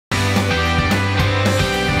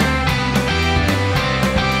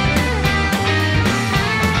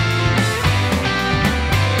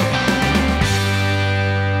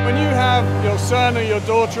son or your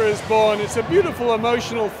daughter is born. It's a beautiful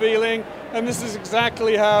emotional feeling, and this is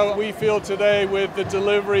exactly how we feel today with the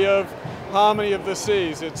delivery of Harmony of the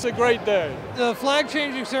Seas. It's a great day. The flag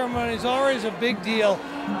changing ceremony is always a big deal,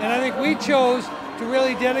 and I think we chose to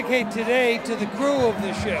really dedicate today to the crew of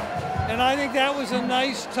the ship. And I think that was a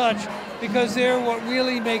nice touch because they're what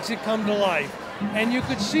really makes it come to life. And you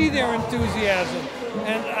could see their enthusiasm,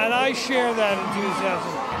 and I share that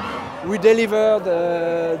enthusiasm. We delivered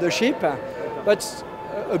the ship, but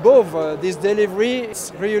above this delivery,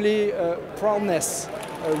 it's really proudness.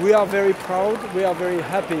 We are very proud, we are very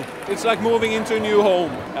happy. It's like moving into a new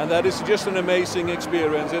home, and that is just an amazing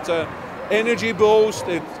experience. It's an energy boost,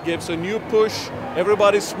 it gives a new push,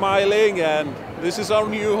 everybody's smiling, and this is our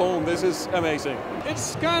new home. This is amazing.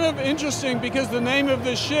 It's kind of interesting because the name of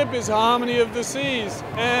the ship is Harmony of the Seas,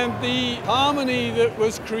 and the harmony that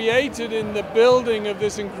was created in the building of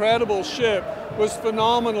this incredible ship was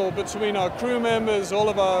phenomenal between our crew members, all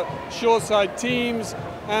of our shoreside teams,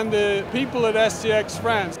 and the people at STX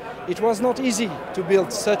France. It was not easy to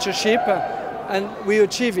build such a ship, and we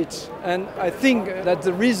achieved it. And I think that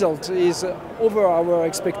the result is over our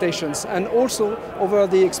expectations and also over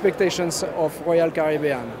the expectations of Royal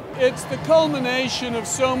Caribbean. It's the culmination of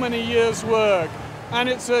so many years' work, and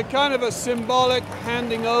it's a kind of a symbolic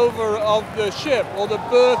handing over of the ship or the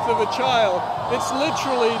birth of a child. It's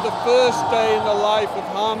literally the first day in the life of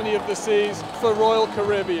Harmony of the Seas for Royal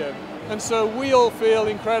Caribbean. And so we all feel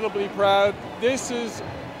incredibly proud. This is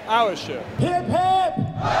our ship. Hip,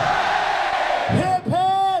 hip!